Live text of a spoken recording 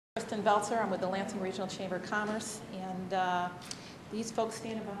Kristen Belzer. I'm with the Lansing Regional Chamber of Commerce, and these folks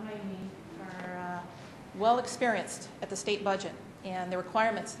standing behind me are well experienced at the state budget and the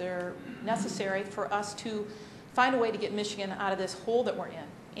requirements that are necessary for us to find a way to get Michigan out of this hole that we're in.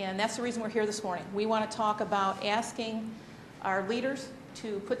 And that's the reason we're here this morning. We want to talk about asking our leaders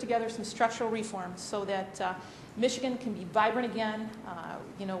to put together some structural reforms so that Michigan can be vibrant again.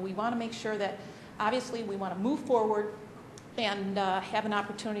 We want to make sure that, obviously, we want to move forward and have an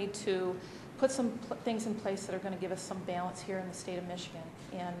opportunity to put some things in place that are going to give us some balance here in the state of Michigan.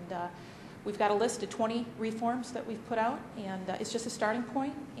 And we've got a list of 20 reforms that we've put out, and it's just a starting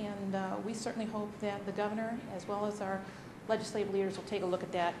point. And we certainly hope that the governor, as well as our legislative leaders, will take a look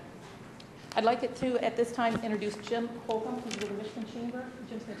at that. I'd like it to, at this time, introduce Jim Holcomb, who's with the Michigan Chamber.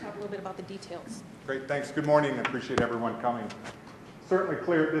 Jim's going to talk a little bit about the details. Great, thanks. Good morning. I appreciate everyone coming. Certainly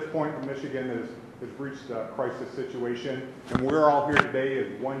clear at this point that Michigan has reached a crisis situation, and we're all here today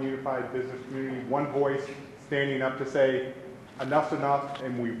as one unified business community, one voice standing up to say enough's enough,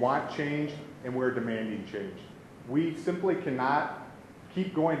 and we want change, and we're demanding change. We simply cannot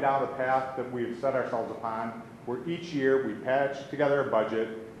keep going down the path that we have set ourselves upon, where each year we patch together a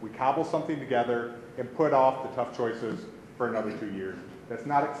budget, we cobble something together, and put off the tough choices for another 2 years. That's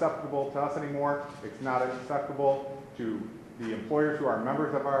not acceptable to us anymore. It's not acceptable to the employers who are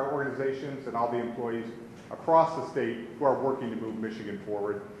members of our organizations and all the employees across the state who are working to move Michigan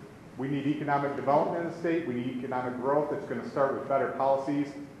forward. We need economic development in the state. We need economic growth that's going to start with better policies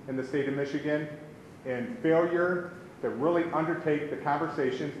in the state of Michigan. And failure to really undertake the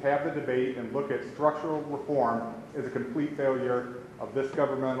conversations, have the debate, and look at structural reform is a complete failure of this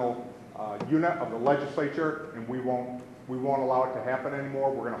governmental unit of the legislature, and we won't allow it to happen anymore.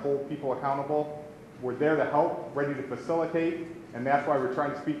 We're going to hold people accountable. We're there to help, ready to facilitate, and that's why we're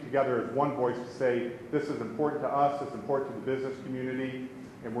trying to speak together as one voice to say this is important to us, it's important to the business community,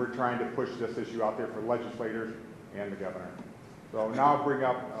 and we're trying to push this issue out there for legislators and the governor. So now I'll bring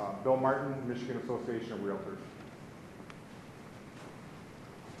up Bill Martin, Michigan Association of Realtors.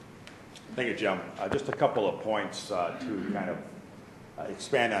 Thank you, Jim. Just a couple of points to kind of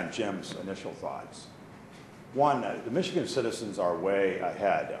expand on Jim's initial thoughts. One, the Michigan citizens are way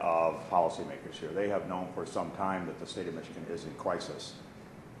ahead of policymakers here. They have known for some time that the state of Michigan is in crisis.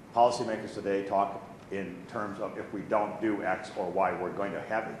 Policymakers today talk in terms of if we don't do X or Y, we're going to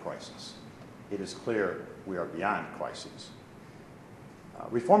have a crisis. It is clear we are beyond crises.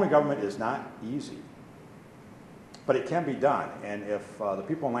 Reforming government is not easy, but it can be done. And if the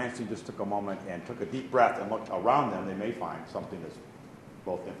people in Lansing just took a moment and took a deep breath and looked around them, they may find something that's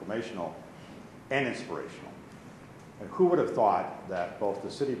both informational and inspirational. And who would have thought that both the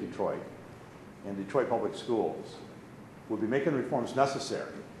city of Detroit and Detroit Public Schools would be making reforms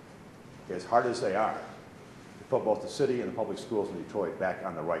necessary, as hard as they are, to put both the city and the public schools in Detroit back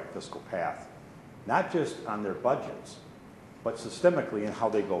on the right fiscal path, not just on their budgets, but systemically in how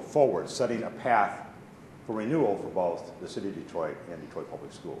they go forward, setting a path for renewal for both the city of Detroit and Detroit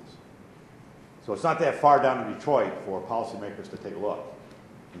Public Schools. So it's not that far down to Detroit for policymakers to take a look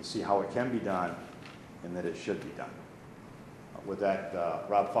and see how it can be done and that it should be done. With that,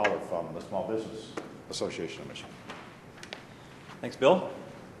 Rob Fowler from the Small Business Association of Michigan. Thanks, Bill.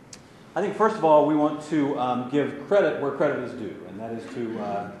 I think, first of all, we want to give credit where credit is due, and that is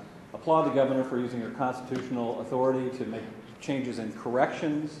to applaud the governor for using her constitutional authority to make changes in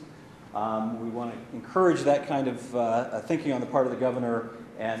corrections. We want to encourage that kind of thinking on the part of the governor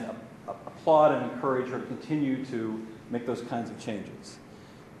and applaud and encourage her to continue to make those kinds of changes.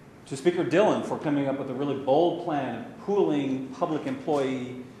 To Speaker Dillon for coming up with a really bold plan of pooling public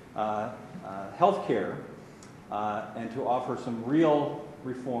employee health care and to offer some real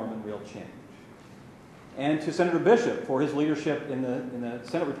reform and real change. And to Senator Bishop for his leadership in the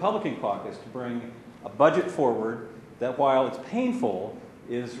Senate Republican caucus to bring a budget forward that, while it's painful,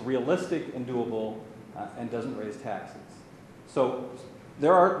 is realistic and doable and doesn't raise taxes. So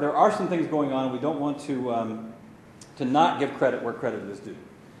there are some things going on. We don't want to not give credit where credit is due.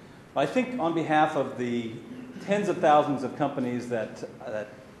 I think on behalf of the tens of thousands of companies that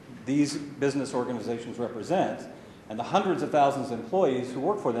these business organizations represent and the hundreds of thousands of employees who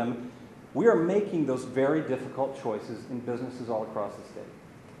work for them, we are making those very difficult choices in businesses all across the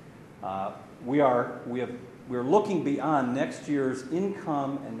state. We are looking beyond next year's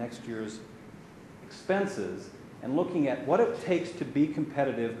income and next year's expenses and looking at what it takes to be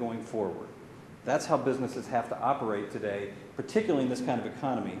competitive going forward. That's how businesses have to operate today, particularly in this kind of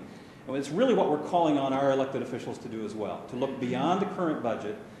economy. And it's really what we're calling on our elected officials to do as well, to look beyond the current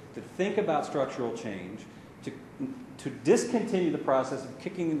budget, to think about structural change, to discontinue the process of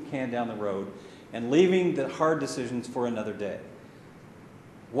kicking the can down the road and leaving the hard decisions for another day.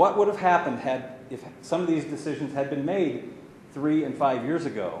 What would have happened if some of these decisions had been made 3 and 5 years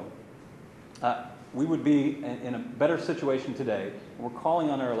ago? We would be in a better situation today. We're calling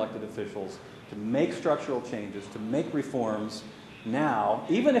on our elected officials to make structural changes, to make reforms now,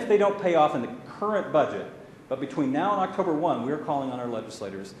 even if they don't pay off in the current budget. But between now and October 1, we're calling on our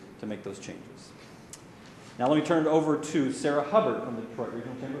legislators to make those changes. Now let me turn it over to Sarah Hubbard from the Detroit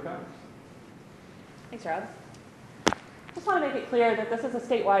Regional Chamber of Commerce. Thanks, Rob. I just want to make it clear that this is a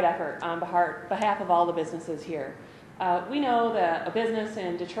statewide effort on behalf of all the businesses here. We know that a business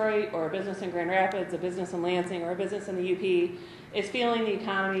in Detroit or a business in Grand Rapids, a business in Lansing, or a business in the UP is feeling the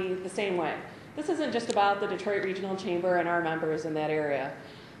economy the same way. This isn't just about the Detroit Regional Chamber and our members in that area.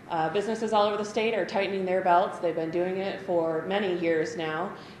 Businesses all over the state are tightening their belts. They've been doing it for many years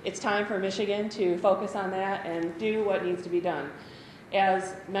now. It's time for Michigan to focus on that and do what needs to be done.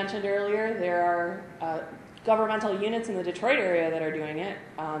 As mentioned earlier, there are governmental units in the Detroit area that are doing it.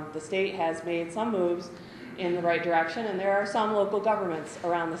 The state has made some moves in the right direction, and there are some local governments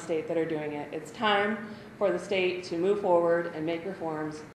around the state that are doing it. It's time for the state to move forward and make reforms